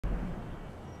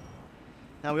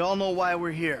Now, we all know why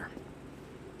we're here.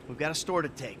 We've got a store to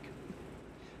take.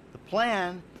 The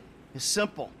plan is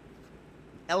simple,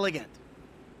 elegant.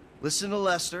 Listen to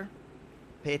Lester,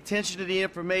 pay attention to the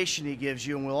information he gives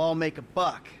you, and we'll all make a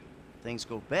buck. If things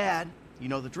go bad, you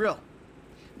know the drill.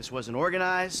 This wasn't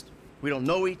organized, we don't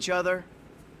know each other.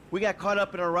 We got caught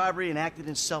up in a robbery and acted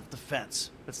in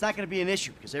self-defense. But it's not gonna be an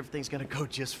issue, because everything's gonna go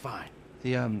just fine.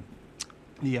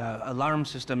 The alarm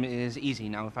system is easy.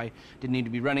 Now, if I didn't need to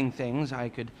be running things, I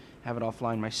could have it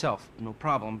offline myself. No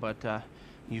problem, but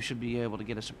you should be able to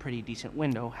get us a pretty decent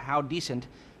window. How decent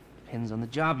depends on the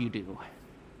job you do.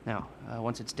 Now,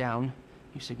 once it's down,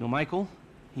 you signal Michael,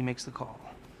 he makes the call.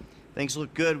 Things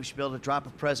look good. We should be able to drop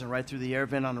a present right through the air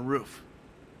vent on the roof.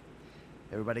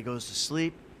 Everybody goes to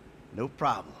sleep, no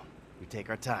problem. We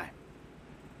take our time.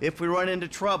 If we run into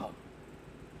trouble,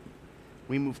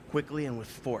 we move quickly and with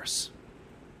force.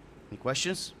 Any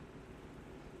questions?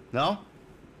 No?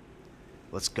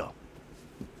 Let's go.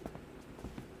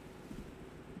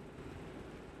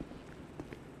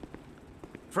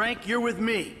 Frank, you're with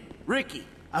me. Ricky,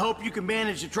 I hope you can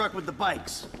manage the truck with the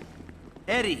bikes.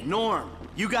 Eddie, Norm,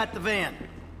 you got the van.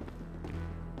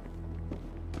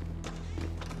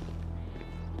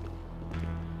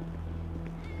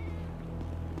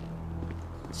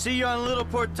 See you on Little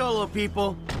Portola,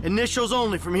 people. Initials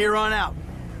only from here on out.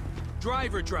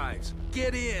 Driver drives.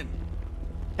 Get in.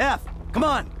 F, come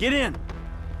on, get in.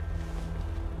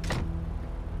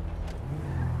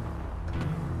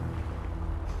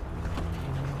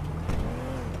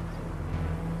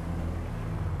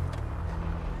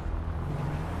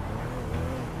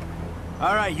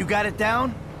 All right, you got it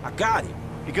down? I got it.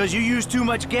 Because you use too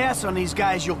much gas on these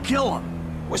guys, you'll kill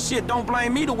them. Well, shit, don't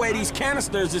blame me the way these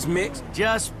canisters is mixed.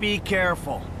 Just be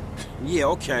careful. Yeah,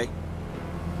 okay.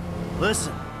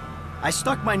 Listen, I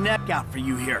stuck my neck out for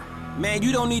you here. Man,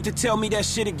 you don't need to tell me that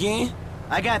shit again.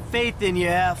 I got faith in you,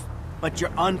 F, but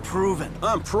you're unproven.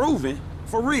 Unproven?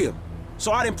 For real?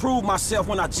 So I didn't prove myself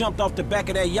when I jumped off the back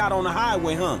of that yacht on the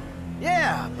highway, huh?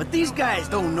 Yeah, but these guys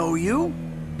don't know you.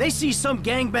 They see some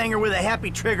gangbanger with a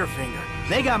happy trigger finger.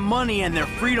 They got money and their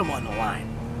freedom on the line.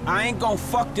 I ain't gonna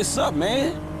fuck this up,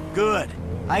 man. Good.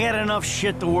 I got enough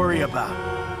shit to worry about.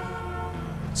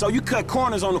 So you cut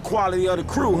corners on the quality of the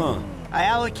crew, huh? I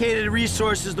allocated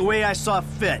resources the way I saw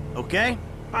fit, okay?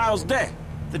 How's that?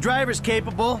 The driver's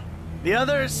capable. The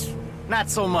others, not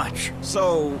so much.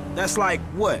 So, that's like,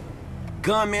 what?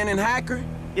 Gunman and hacker?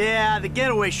 Yeah, the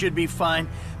getaway should be fine,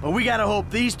 but we gotta hope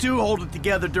these two hold it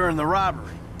together during the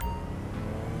robbery.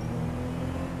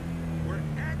 We're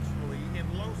actually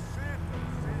in Los Santos,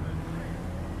 San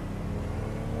Andreas.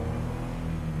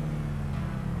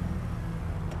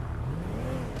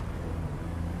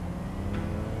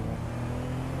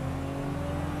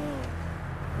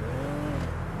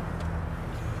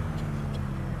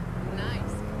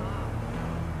 Nice car.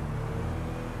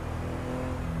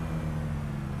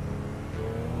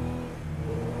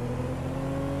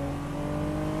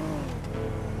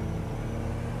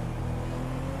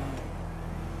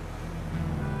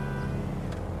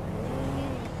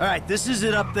 All right, this is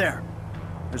it up there.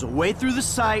 There's a way through the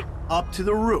site up to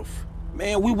the roof.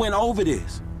 Man, we went over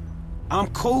this. I'm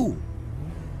cool.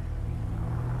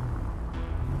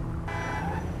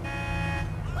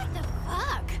 What the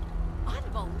fuck?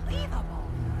 Unbelievable.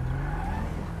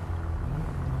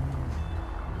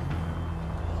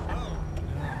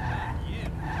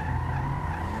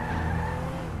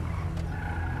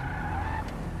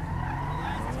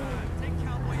 Last time, take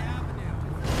Cowboy Avenue.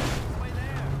 It's way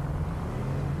there.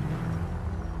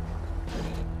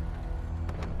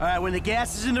 All right, when the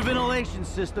gas is in the ventilation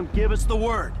system, give us the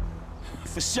word.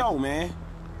 For sure, man.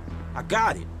 I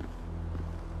got it.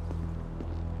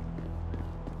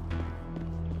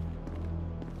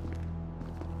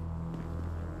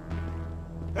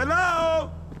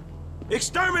 Hello?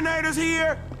 Exterminators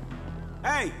here?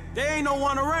 Hey, there ain't no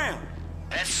one around.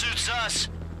 That suits us.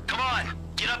 Come on,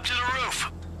 get up to the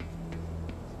roof.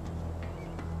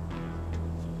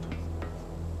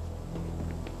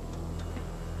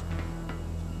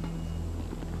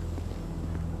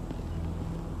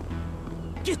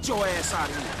 Get your ass out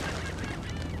of here.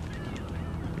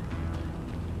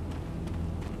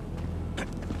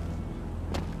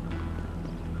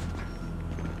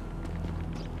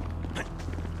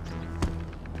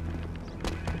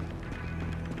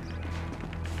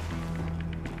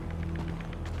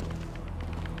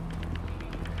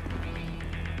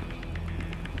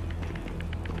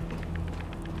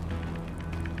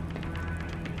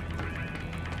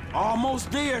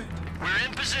 Almost there. We're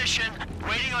in position,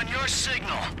 waiting on your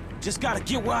signal. Just gotta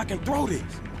get where I can throw this.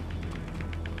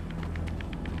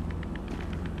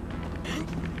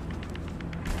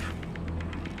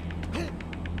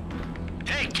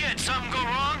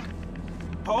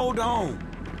 Hold on.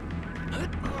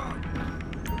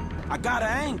 I got an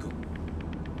angle.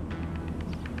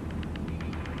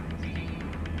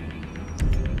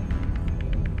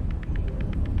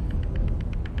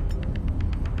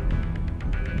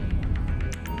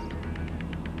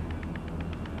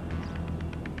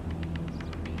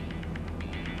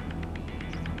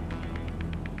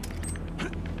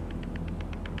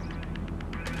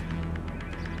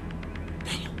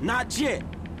 Not yet.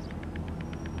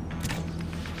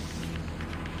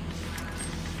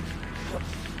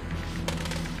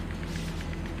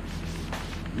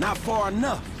 Not far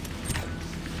enough.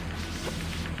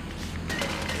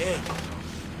 Yeah.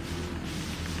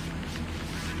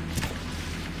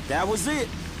 That was it.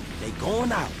 They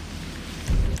going out.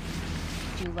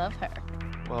 Do you love her?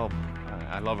 Well,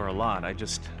 I love her a lot. I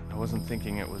wasn't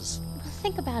thinking it was...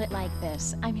 Think about it like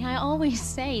this. I mean, I always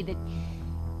say that...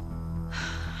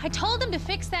 I told him to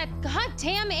fix that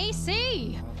goddamn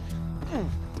AC!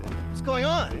 What's going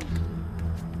on?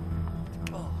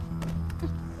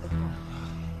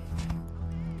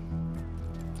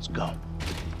 Let's go.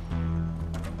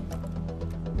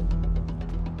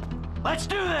 Let's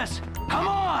do this! Come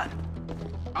on!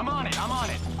 I'm on it, I'm on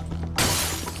it.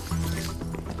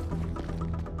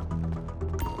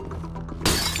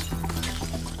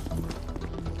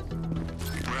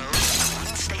 Rose, I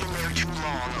wouldn't stay in there too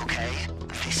long, okay?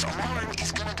 This alarm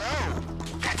is gonna go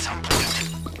at some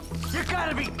point. You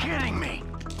gotta be kidding me!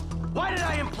 Why did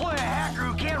I employ a hacker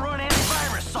who can't run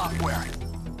antivirus software?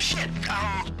 Shit,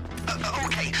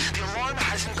 okay, the alarm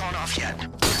hasn't gone off yet.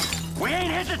 We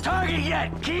ain't hit the target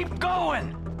yet! Keep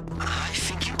going! I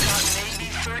think you got maybe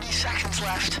 30 seconds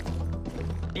left.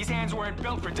 These hands weren't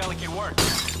built for delicate work.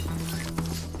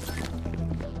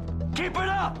 Keep it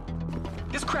up!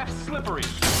 This crap's slippery.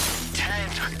 10,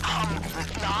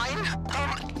 9,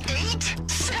 8,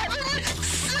 7,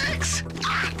 6,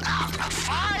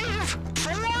 5,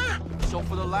 4. So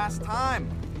for the last time,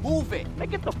 move it! Hey,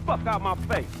 get the fuck out my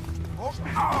face.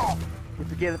 Oh. You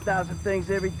forget 1,000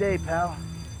 things every day, pal.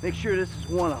 Make sure this is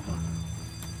one of them.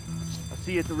 I'll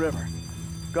see you at the river.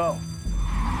 Go.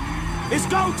 It's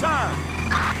go time!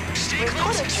 Stay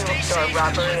close, Reported stay jewel store safe,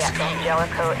 robbery let's at go.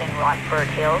 Angelico in Rockford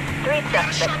Hills. 3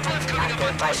 suspects moving on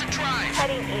their bike, Pleasant Drive.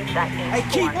 heading east at East Hey,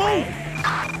 keep Bourne Way.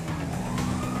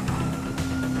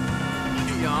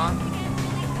 moving! Yawn.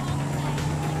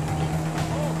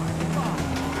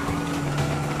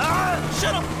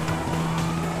 Shut up!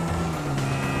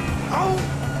 Oh!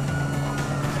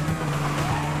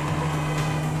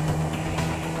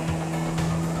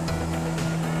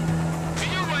 To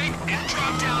your right and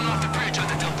drop down off the bridge on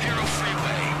the Del Perro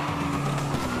Freeway.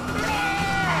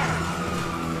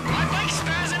 My bike's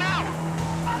spazzing out.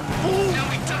 Now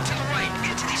we duck to the right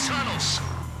into these tunnels.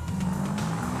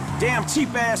 Damn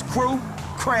cheap-ass crew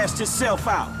crashed itself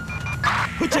out.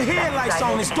 Put your headlights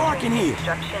on, it's dark in here.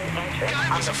 Construction entrance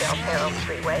on the Del Perro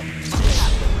Freeway.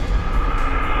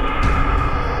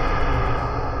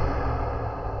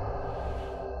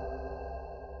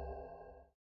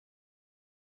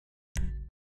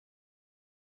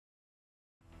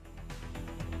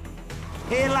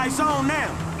 Headlights on now.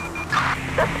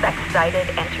 Suspect sighted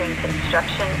entering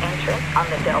construction entrance on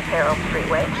the Del Perro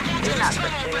Freeway. To Do the not tunnel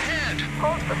pursue. up ahead.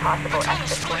 Hold for possible Tunnel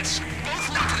exit. splits. Both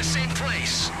lead to the same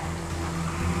place.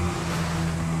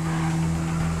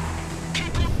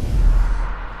 Keep moving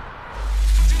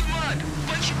through the mud.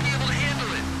 Bike should be able to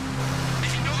handle it.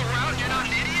 If you know the route and you're not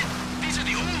an idiot, these are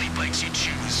the only bikes you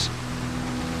choose.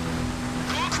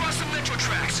 Go across the metro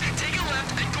tracks, take a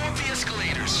left, and go up the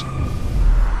escalators.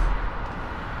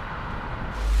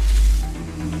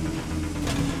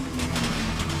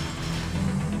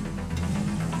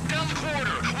 Down the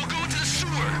corridor, we'll go into the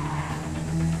sewer.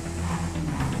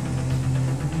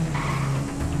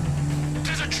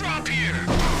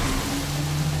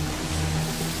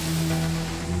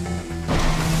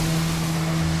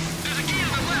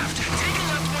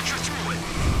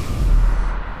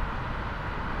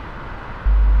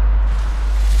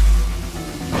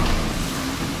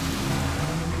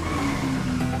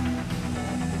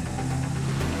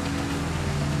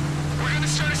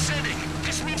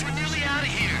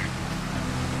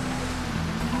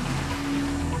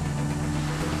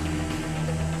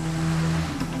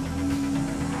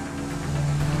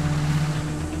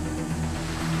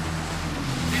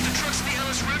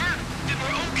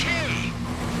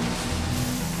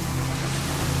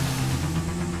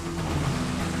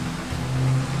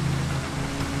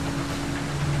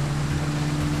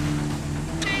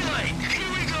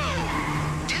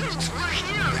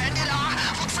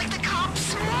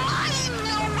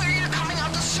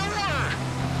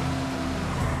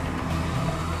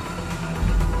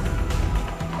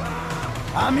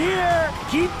 I'm here!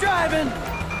 Keep driving!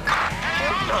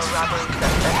 Store robbery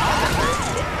suspect number is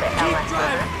the LS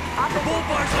driving. River. The bull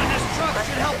bars on this truck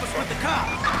should help us with the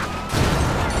cops.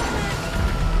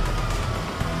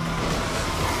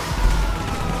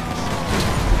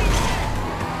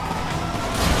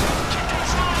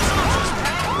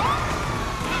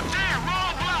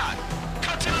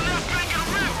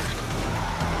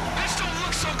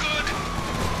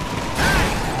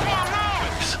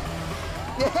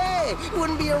 Hey,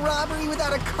 wouldn't be a robbery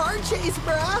without a car chase,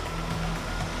 bruh.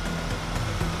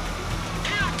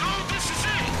 Damn, dude, this is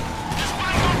it. This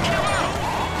bike gonna kill out.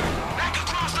 Back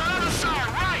across the other side,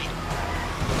 right?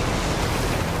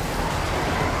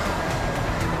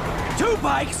 2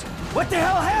 bikes? What the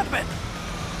hell happened?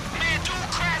 Man,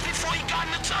 dude crashed before he got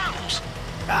in the tunnels.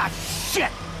 Ah,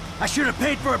 shit! I should have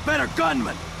paid for a better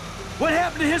gunman. What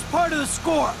happened to his part of the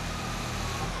score?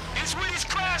 It's when he's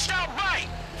crashed out right.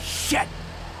 Shit!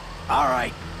 All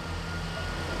right.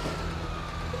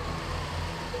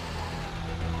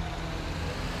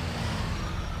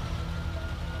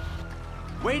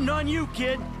 Waiting on you,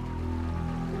 kid.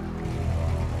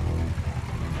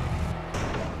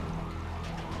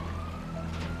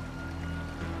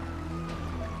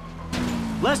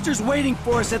 Lester's waiting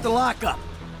for us at the lockup.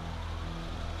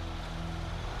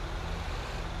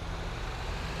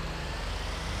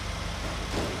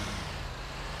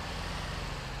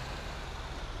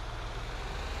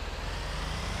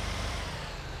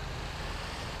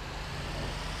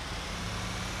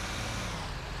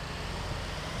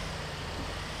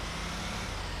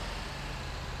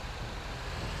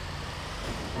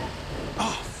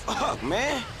 Fuck,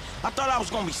 man. I thought I was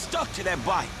gonna be stuck to that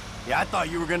bike. Yeah, I thought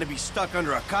you were gonna be stuck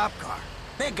under a cop car.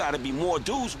 There gotta be more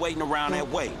dudes waiting around that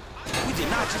way. We did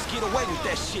not just get away with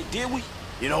that shit, did we?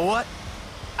 You know what?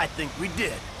 I think we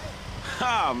did.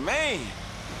 Ah, man.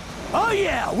 Oh,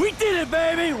 yeah, we did it,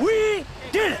 baby. We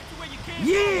did it.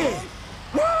 Yeah!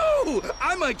 Woo!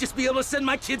 I might just be able to send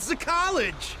my kids to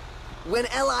college. When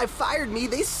LI fired me,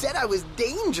 they said I was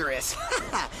dangerous.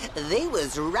 They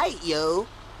was right, yo.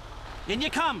 In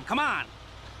you come on.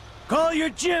 Call your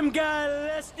gym guy,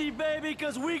 Lesty, baby,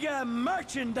 because we got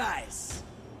merchandise.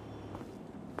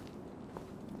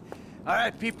 All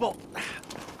right, people.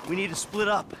 We need to split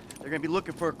up. They're gonna be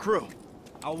looking for a crew.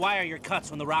 I'll wire your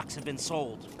cuts when the rocks have been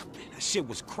sold. That shit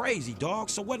was crazy, dog.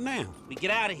 So what now? We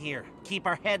get out of here. Keep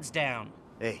our heads down.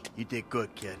 Hey, you did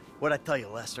good, kid. What'd I tell you,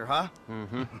 Lester, huh?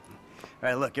 Mm-hmm. All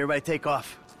right, look, everybody take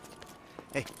off.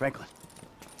 Hey, Franklin.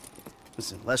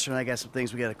 Listen, Lester and I got some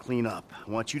things we gotta clean up. I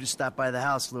want you to stop by the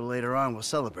house a little later on. We'll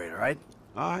celebrate, all right?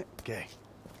 All right. Okay.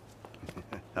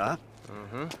 Huh?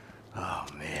 Mm-hmm. Oh,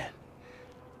 man.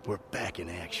 We're back in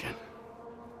action.